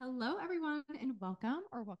welcome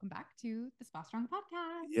or welcome back to the Spa Strong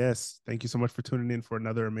podcast. Yes. Thank you so much for tuning in for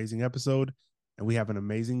another amazing episode. And we have an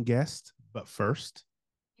amazing guest. But first,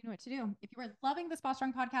 You know what to do. If you are loving the Spa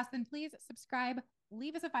Strong podcast, then please subscribe,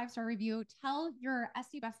 leave us a 5-star review, tell your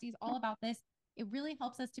SD besties all about this. It really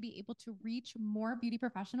helps us to be able to reach more beauty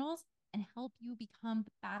professionals and help you become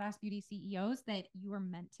the badass beauty CEOs that you are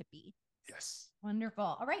meant to be. yes.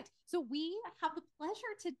 Wonderful. All right. So we have the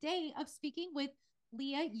pleasure today of speaking with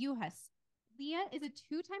Leah Juhas. Leah is a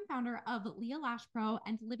two-time founder of Lialash Pro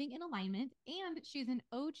and Living in Alignment, and she's an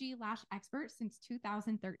OG lash expert since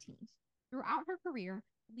 2013. Throughout her career,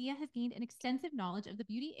 Leah has gained an extensive knowledge of the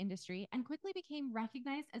beauty industry and quickly became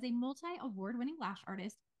recognized as a multi-award-winning lash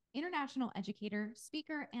artist, international educator,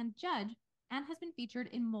 speaker, and judge, and has been featured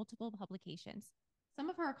in multiple publications. Some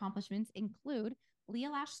of her accomplishments include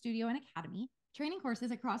Lialash Studio and Academy, training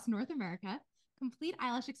courses across North America, complete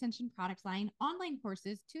eyelash extension product line, online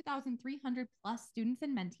courses, 2,300 plus students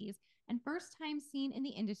and mentees, and first time seen in the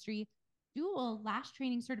industry, dual lash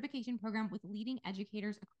training certification program with leading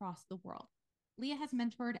educators across the world. Leah has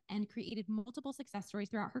mentored and created multiple success stories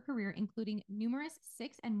throughout her career, including numerous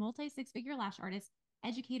and multi-six-figure lash artists,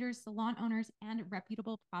 educators, salon owners, and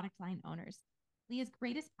reputable product line owners. Leah's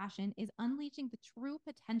greatest passion is unleashing the true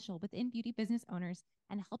potential within beauty business owners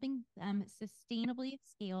and helping them sustainably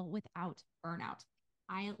scale without burnout.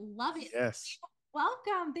 I love it. Yes.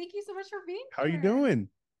 Welcome. Thank you so much for being How are you here. doing?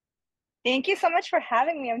 Thank you so much for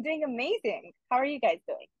having me. I'm doing amazing. How are you guys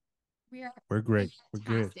doing? We're great. We're good.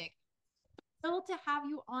 Fantastic. Thrilled to have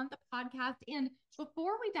you on the podcast. And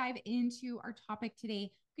before we dive into our topic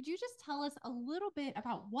today, could you just tell us a little bit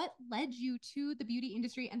about what led you to the beauty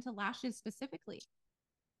industry and to lashes specifically?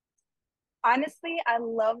 Honestly, I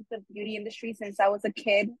loved the beauty industry since I was a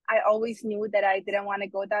kid. I always knew that I didn't want to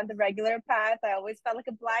go down the regular path. I always felt like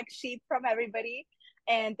a black sheep from everybody.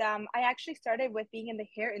 And I actually started with being in the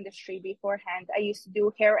hair industry beforehand. I used to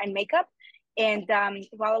do hair and makeup. And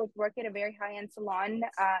while I was working at a very high-end salon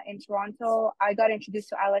in Toronto, I got introduced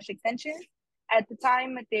to eyelash extensions. At the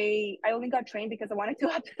time, I only got trained because I wanted to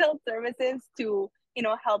upsell services to,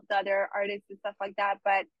 help the other artists and stuff like that.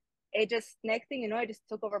 But it just, next thing you know, it just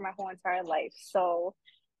took over my whole entire life. So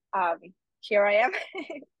um, here I am.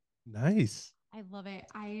 Nice. I love it.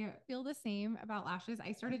 I feel the same about lashes.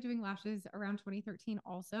 I started doing lashes around 2013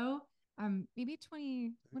 also. Maybe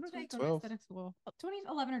 20, when did I go to 2012. aesthetic school?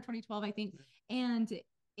 2011 or 2012, I think. And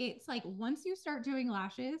it's like once you start doing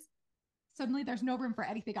lashes, suddenly there's no room for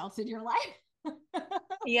anything else in your life.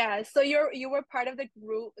 Yeah, so you were part of the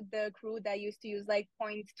crew that used to use like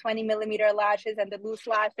 0.20 millimeter lashes and the loose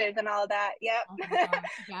lashes and all that. Yep. Oh my God.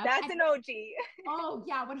 Yep. That's an OG. Oh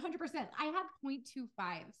yeah, 100%. I had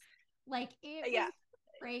 0.25s. Like it was Yeah.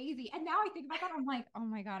 crazy. And now I think about that, I'm like, oh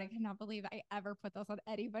my God, I cannot believe I ever put those on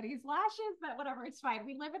anybody's lashes, but whatever, it's fine.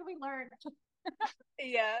 We live and we learn.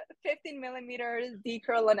 Yeah, 15 millimeters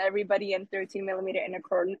decurl on everybody and 13 millimeter inner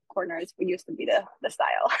corners used to be the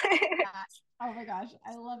style. Oh my gosh,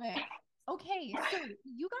 I love it. Okay, so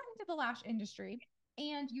you got into the lash industry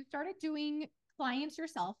and you started doing clients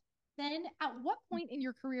yourself. Then at what point in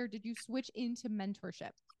your career did you switch into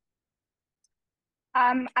mentorship?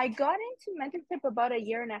 I got into mentorship about a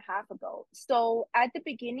year and a half ago. So at the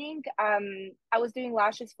beginning, I was doing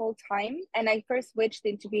lashes full time, and I first switched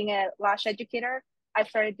into being a lash educator. I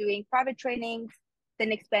started doing private trainings,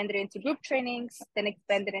 then expanded into group trainings, then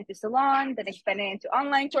expanded into salon, then expanded into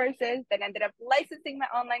online courses, then ended up licensing my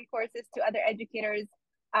online courses to other educators,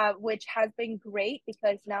 which has been great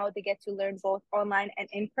because now they get to learn both online and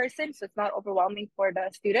in person. So it's not overwhelming for the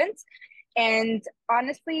students. And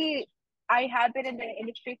honestly, I had been in the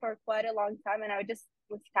industry for quite a long time and I just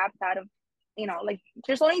was tapped out of, like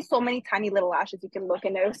there's only so many tiny little lashes you can look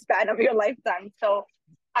in the span of your lifetime. So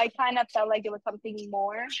I kind of felt like it was something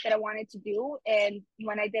more that I wanted to do. And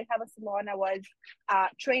when I did have a salon, I was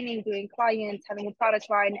training, doing clients, having a product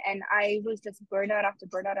line, and I was just burnout after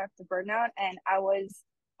burnout after burnout. And I was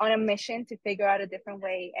on a mission to figure out a different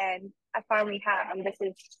way. And I finally have. And I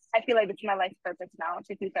feel like it's my life purpose now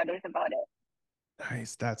to teach others about it.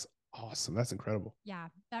 Nice. That's awesome. That's incredible. Yeah,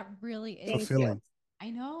 that really is. Thank Fulfilling. you.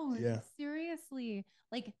 I know. Yeah. Seriously.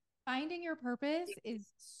 Like finding your purpose is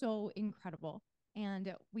so incredible.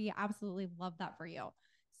 And we absolutely love that for you.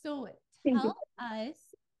 So Thank you. tell us,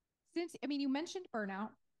 you mentioned burnout,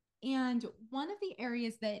 and one of the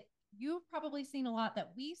areas that you've probably seen a lot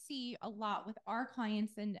that we see a lot with our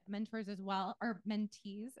clients and mentors as well, or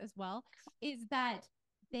mentees as well, is that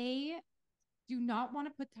they do not want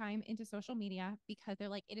to put time into social media because they're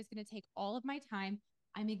like, it is going to take all of my time.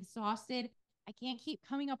 I'm exhausted. I can't keep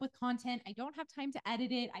coming up with content. I don't have time to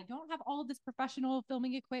edit it. I don't have all of this professional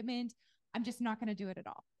filming equipment. I'm just not going to do it at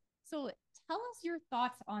all. So tell us your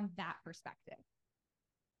thoughts on that perspective.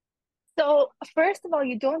 So first of all,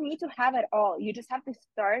 you don't need to have it all. You just have to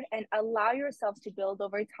start and allow yourself to build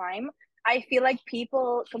over time. I feel like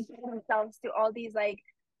people compare themselves to all these like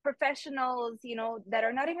professionals, you know, that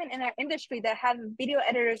are not even in our industry, that have video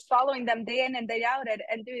editors following them day in and day out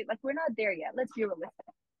and do it. Like, we're not there yet. Let's be realistic.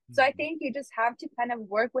 So I think you just have to kind of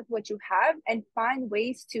work with what you have and find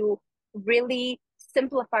ways to really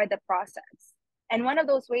simplify the process. And one of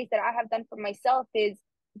those ways that I have done for myself is,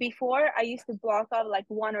 before I used to block off like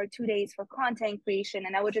 1 or 2 days for content creation,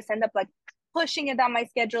 and I would just end up like pushing it on my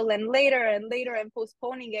schedule and later and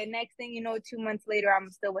postponing it. Next thing you know, 2 months later, I'm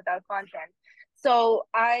still without content. So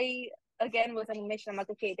I again was on a mission. I'm like,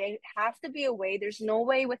 okay, there has to be a way. There's no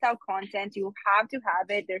way without content. You have to have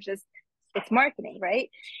it. There's just, it's marketing, right?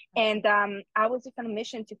 And I was just on a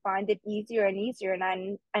mission to find it easier and easier,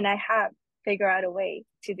 and I have figure out a way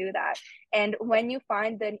to do that. And when you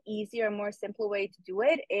find an easier, more simple way to do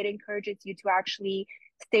it, it encourages you to actually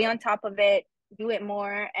stay on top of it, do it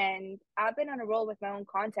more. And I've been on a roll with my own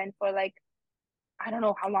content for like, I don't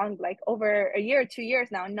know how long, like over a year, 2 years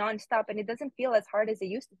now, nonstop. And it doesn't feel as hard as it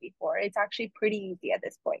used to be before. It's actually pretty easy at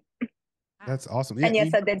this point. That's awesome. Yeah, and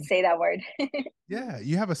yes, I did say that word. Yeah,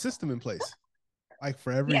 you have a system in place, like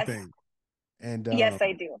for everything. Yes. And yes,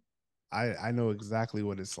 I do. I know exactly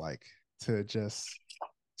what it's like to just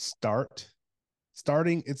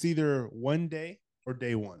starting. It's either one day or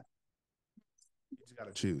day one. You just got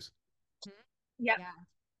to choose. Yep.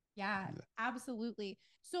 Yeah, absolutely.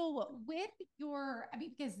 So with your, I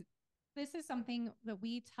mean, because this is something that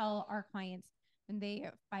we tell our clients when they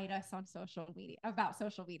fight us on social media about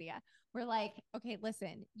social media. We're like, okay,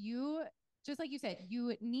 listen, you, just like you said,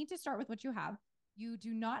 you need to start with what you have. You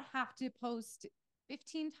do not have to post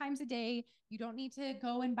 15 times a day. You don't need to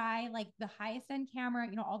go and buy like the highest end camera,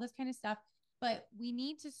 you know, all this kind of stuff. But we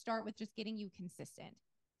need to start with just getting you consistent.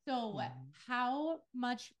 So how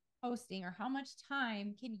much posting or how much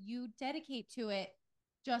time can you dedicate to it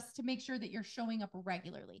just to make sure that you're showing up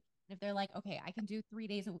regularly? And if they're like, okay, I can do 3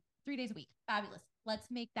 days a week, fabulous,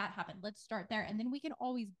 let's make that happen. Let's start there, and then we can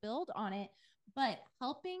always build on it. But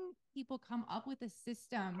helping people come up with a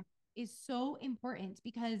system is so important,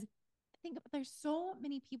 because I think there's so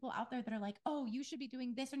many people out there that are like, oh, you should be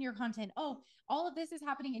doing this on your content. Oh, all of this is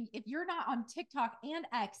happening. And if you're not on TikTok and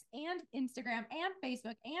X and Instagram and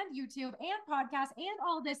Facebook and YouTube and podcasts and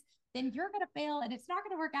all of this, then you're going to fail and it's not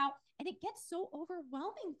going to work out. And it gets so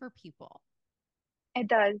overwhelming for people. It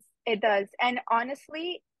does. It does. And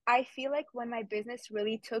honestly, I feel like when my business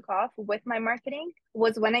really took off with my marketing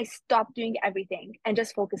was when I stopped doing everything and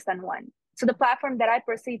just focused on one. So the platform that I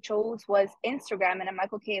personally chose was Instagram. And I'm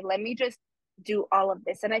like, okay, let me just do all of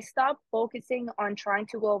this. And I stopped focusing on trying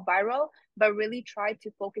to go viral, but really tried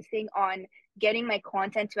to focusing on getting my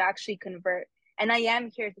content to actually convert. And I am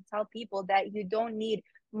here to tell people that you don't need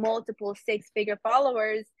multiple six-figure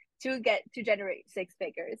followers to generate six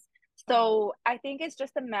figures. So I think it's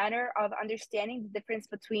just a matter of understanding the difference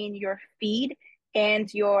between your feed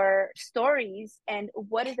and your stories and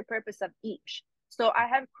what is the purpose of each. So I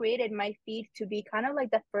have created my feed to be kind of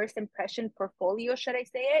like the first impression portfolio, should I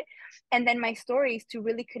say it? And then my stories to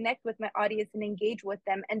really connect with my audience and engage with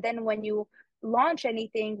them. And then when you launch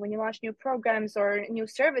anything, when you launch new programs or new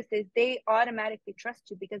services, they automatically trust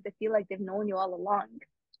you because they feel like they've known you all along.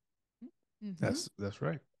 That's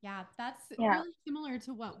right. Yeah, that's really similar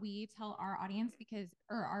to what we tell our audience,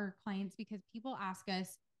 or our clients, because people ask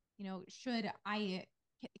us, you know,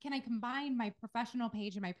 can I combine my professional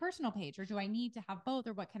page and my personal page, or do I need to have both,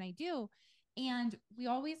 or what can I do? And we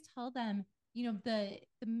always tell them, you know, the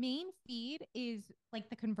main feed is like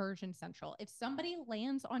the conversion central. If somebody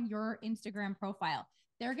lands on your Instagram profile,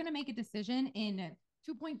 they're going to make a decision in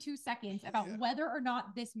 2.2 seconds about whether or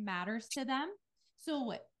not this matters to them.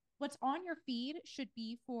 So what's on your feed should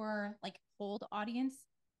be for like cold audience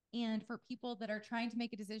and for people that are trying to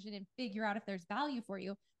make a decision and figure out if there's value for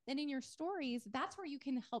you. Then in your stories, that's where you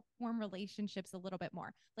can help form relationships a little bit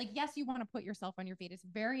more. Like, yes, you want to put yourself on your feed. It's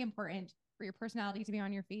very important for your personality to be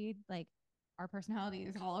on your feed. Like, our personality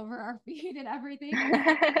is all over our feed and everything.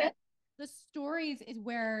 The stories is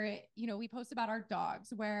where, you know, we post about our dogs,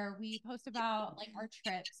 where we post about like our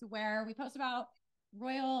trips, where we post about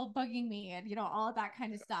Royal bugging me and, you know, all of that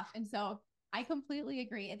kind of stuff. And so I completely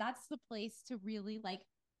agree. And that's the place to really like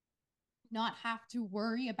not have to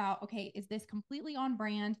worry about, okay, is this completely on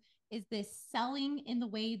brand? Is this selling in the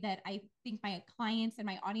way that I think my clients and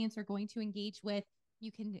my audience are going to engage with?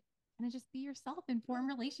 You can kind of just be yourself and form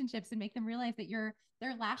relationships and make them realize that you're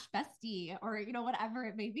their lash bestie, or, you know, whatever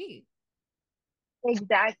it may be.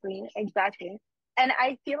 Exactly. And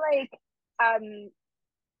I feel like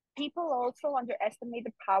people also underestimate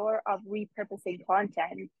the power of repurposing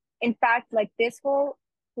content. In fact, like this whole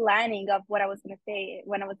planning of what I was going to say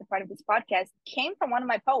when I was a part of this podcast came from one of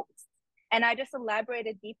my posts. And I just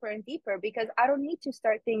elaborated deeper and deeper because I don't need to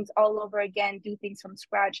start things all over again, do things from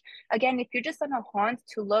scratch. Again, if you're just on a hunt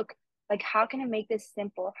to look like, how can I make this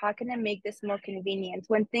simple? How can I make this more convenient?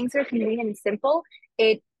 When things are convenient and simple,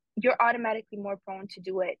 you're automatically more prone to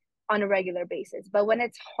do it on a regular basis. But when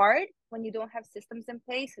it's hard, when you don't have systems in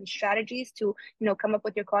place and strategies to, come up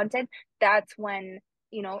with your content, that's when,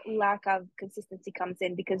 lack of consistency comes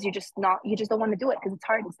in because you just don't want to do it because it's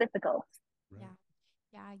hard, it's difficult. Yeah.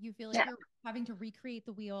 Yeah. You feel like you're having to recreate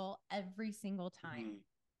the wheel every single time.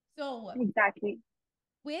 So exactly.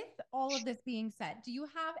 With all of this being said, do you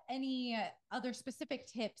have any other specific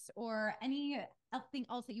tips or anything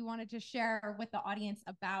else that you wanted to share with the audience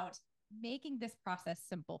about making this process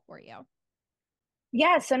simple for you?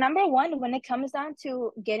 Yeah. So number one, when it comes down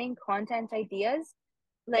to getting content ideas,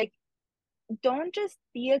 like don't just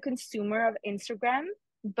be a consumer of Instagram,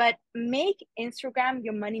 but make Instagram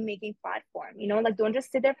your money making platform. Like don't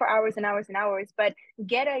just sit there for hours and hours and hours, but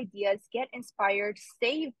get ideas, get inspired,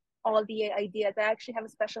 save all the ideas. I actually have a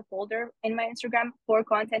special folder in my Instagram for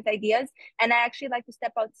content ideas. And I actually like to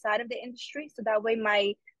step outside of the industry so that way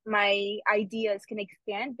my ideas can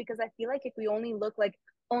expand, because I feel like if we only look like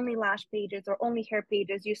only lash pages or only hair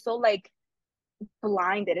pages, you're so like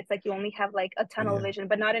blinded. It's like you only have like a tunnel vision,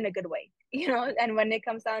 but not in a good way, and when it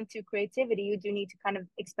comes down to creativity, you do need to kind of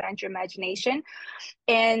expand your imagination.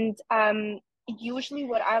 And usually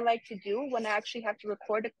what I like to do when I actually have to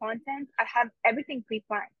record the content, I have everything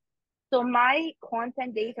pre-planned. So my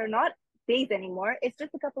content days are not days anymore. It's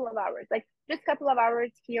just a couple of hours, like just a couple of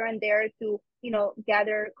hours here and there to,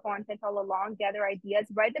 gather content all along, gather ideas,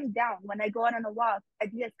 write them down. When I go out on a walk,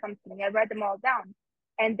 ideas come to me. I write them all down.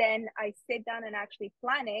 And then I sit down and actually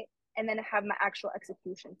plan it. And then I have my actual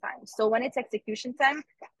execution time. So when it's execution time,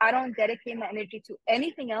 I don't dedicate my energy to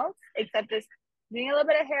anything else except just doing a little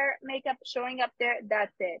bit of hair, makeup, showing up there.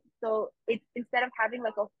 That's it. So it's instead of having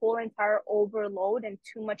like a whole entire overload and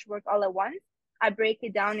too much work all at once, I break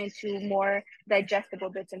it down into more digestible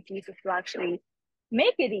bits and pieces to actually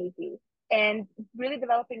make it easy, and really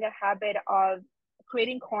developing a habit of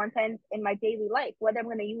creating content in my daily life, whether I'm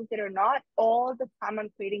going to use it or not. All the time I'm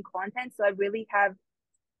creating content. So I really have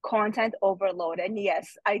content overload. And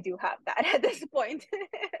yes, I do have that at this point.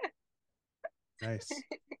 Nice.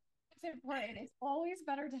 It's important. It's always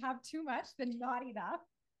better to have too much than not enough.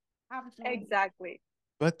 Absolutely. Exactly.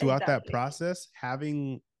 But throughout that process, I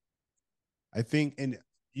think, and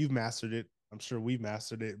you've mastered it, I'm sure we've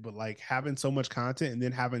mastered it, but like having so much content and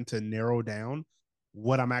then having to narrow down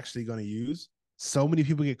what I'm actually going to use. So many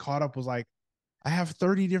people get caught up with like, I have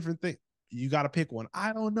 30 different things. You got to pick one.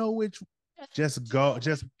 I don't know which. Just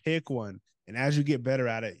pick one. And as you get better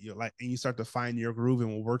at it, and you start to find your groove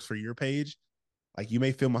and what works for your page. Like you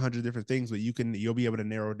may film 100 different things, but you'll be able to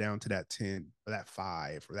narrow down to that 10 or that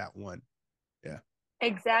 5 or that 1. Yeah.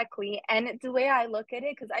 Exactly. And the way I look at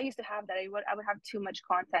it, because I used to have that, I would have too much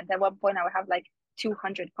content. At one point I would have like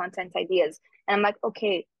 200 content ideas. And I'm like,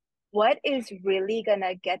 okay, what is really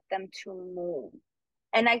gonna get them to move?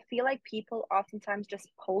 And I feel like people oftentimes just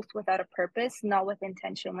post without a purpose, not with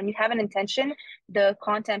intention. When you have an intention, the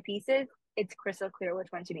content pieces, it's crystal clear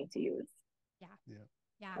which ones you need to use.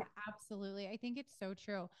 Yeah, absolutely. I think it's so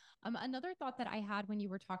true. Another thought that I had when you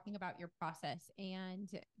were talking about your process,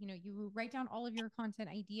 and you write down all of your content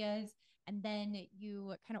ideas, and then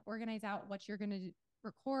you kind of organize out what you're going to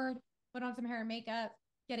record, put on some hair and makeup,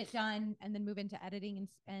 get it done, and then move into editing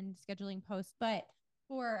and scheduling posts. But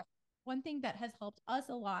for one thing that has helped us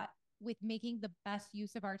a lot with making the best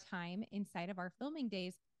use of our time inside of our filming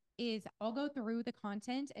days is I'll go through the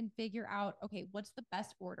content and figure out, okay, what's the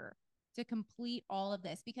best order to complete all of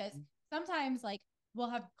this? Because sometimes like we'll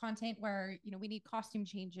have content where, we need costume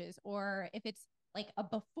changes, or if it's like a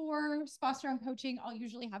before spa strong coaching, I'll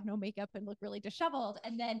usually have no makeup and look really disheveled.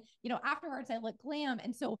 And then, afterwards I look glam.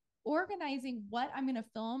 And so organizing what I'm going to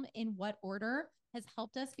film in what order has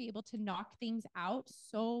helped us be able to knock things out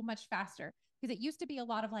so much faster. Because it used to be a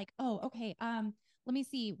lot of like, oh, okay, let me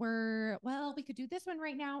see, we could do this one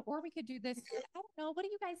right now, or we could do this. I don't know. What do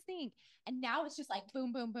you guys think? And now it's just like,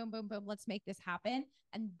 boom, boom, boom, boom, boom. Let's make this happen.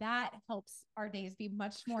 And that helps our days be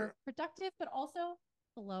much more productive, but also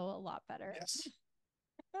flow a lot better. Yes.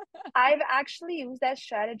 I've actually used that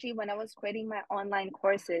strategy when I was creating my online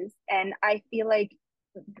courses. And I feel like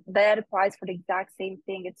that applies for the exact same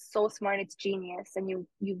thing. It's so smart. It's genius. And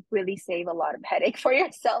you really save a lot of headache for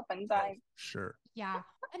yourself and time. Sure. Yeah.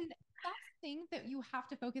 And that's the thing that you have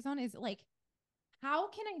to focus on is like how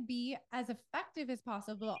can I be as effective as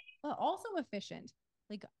possible, but also efficient?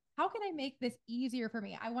 Like, how can I make this easier for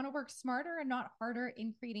me? I want to work smarter and not harder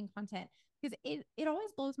in creating content, because it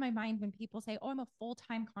always blows my mind when people say, oh, I'm a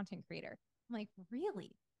full-time content creator. I'm like,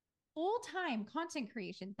 really? Full-time content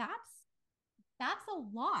creation? That's a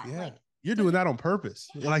lot. Yeah. Like, You're doing that on purpose.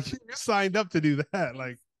 Like, you signed up to do that.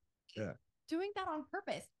 Like, yeah. Doing that on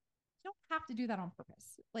purpose. You don't have to do that on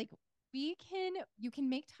purpose. Like, you can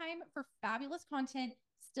make time for fabulous content,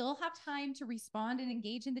 still have time to respond and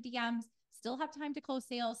engage in the DMs, still have time to close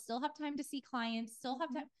sales, still have time to see clients, still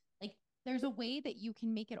have time. Like, there's a way that you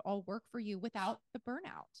can make it all work for you without the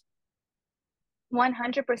burnout.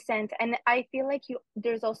 100%. And I feel like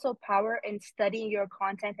there's also power in studying your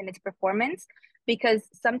content and its performance, because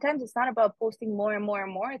sometimes it's not about posting more and more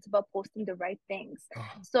and more, it's about posting the right things.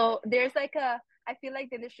 So there's like I feel like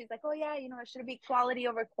the industry is like, oh yeah, it should be quality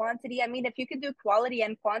over quantity. I mean, if you could do quality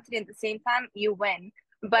and quantity at the same time, you win.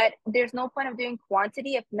 But there's no point of doing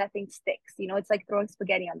quantity if nothing sticks. It's like throwing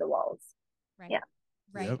spaghetti on the walls. Right. Yeah.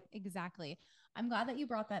 Right. Yep. Exactly. I'm glad that you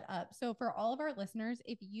brought that up. So for all of our listeners,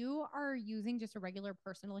 if you are using just a regular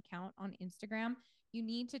personal account on Instagram, you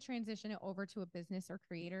need to transition it over to a business or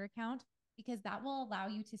creator account, because that will allow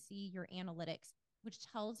you to see your analytics, which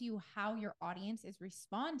tells you how your audience is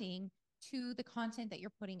responding to the content that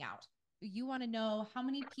you're putting out. You want to know how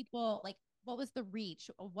many people, like, what was the reach?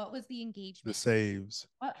 What was the engagement? The saves.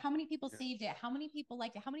 How many people saved it? How many people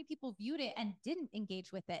liked it? How many people viewed it and didn't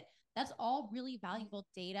engage with it? That's all really valuable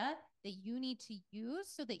data that you need to use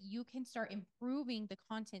so that you can start improving the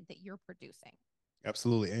content that you're producing.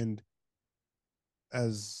 Absolutely. And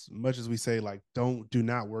as much as we say, like, do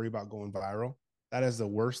not worry about going viral, that is the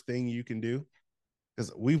worst thing you can do,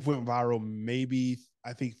 because we've went viral maybe,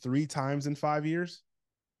 I think, 3 times in 5 years,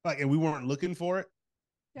 like, and we weren't looking for it.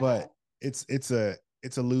 Yeah. But it's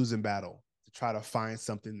a losing battle to try to find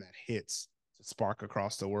something that hits to spark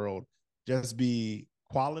across the world. Just be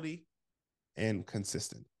quality and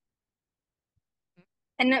consistent.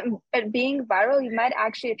 And being viral, you might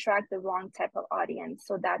actually attract the wrong type of audience.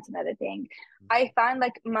 So that's another thing. I find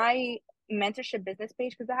like my mentorship business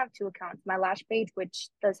page, because I have 2 accounts, my Lash page, which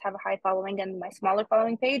does have a high following, and my smaller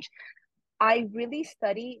following page. I really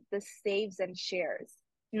study the saves and shares,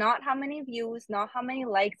 not how many views, not how many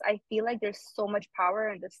likes. I feel like there's so much power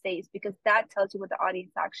in the saves, because that tells you what the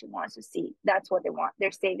audience actually wants to see. That's what they want.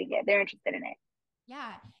 They're saving it. They're interested in it.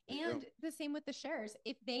 Yeah. And the same with the shares.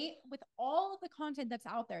 If they, with all of the content that's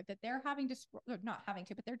out there that they're having to scroll, or not having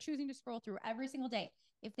to, but they're choosing to scroll through every single day,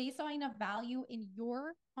 if they saw enough value in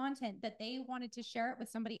your content that they wanted to share it with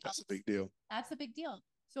somebody else, that's a big deal. That's a big deal.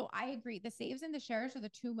 So I agree. The saves and the shares are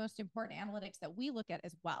the 2 most important analytics that we look at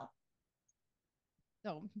as well.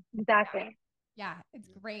 So exactly. Yeah, it's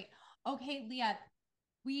great. Okay, Leah,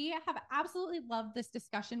 we have absolutely loved this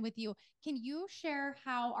discussion with you. Can you share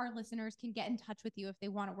how our listeners can get in touch with you if they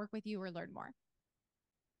want to work with you or learn more?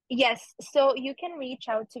 Yes. So you can reach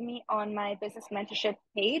out to me on my business mentorship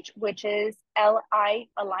page, which is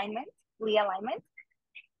LI Alignment, Leah Alignment.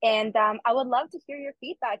 And I would love to hear your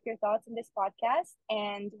feedback, your thoughts on this podcast,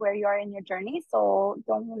 and where you are in your journey. So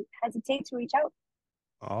don't hesitate to reach out.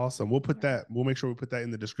 Awesome. We'll make sure we put that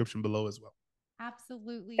in the description below as well.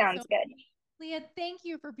 Absolutely. Sounds good. Leah, thank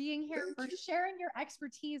you for being here, for sharing your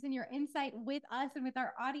expertise and your insight with us and with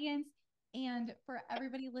our audience. And for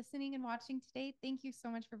everybody listening and watching today, thank you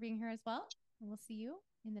so much for being here as well. And we'll see you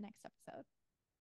in the next episode.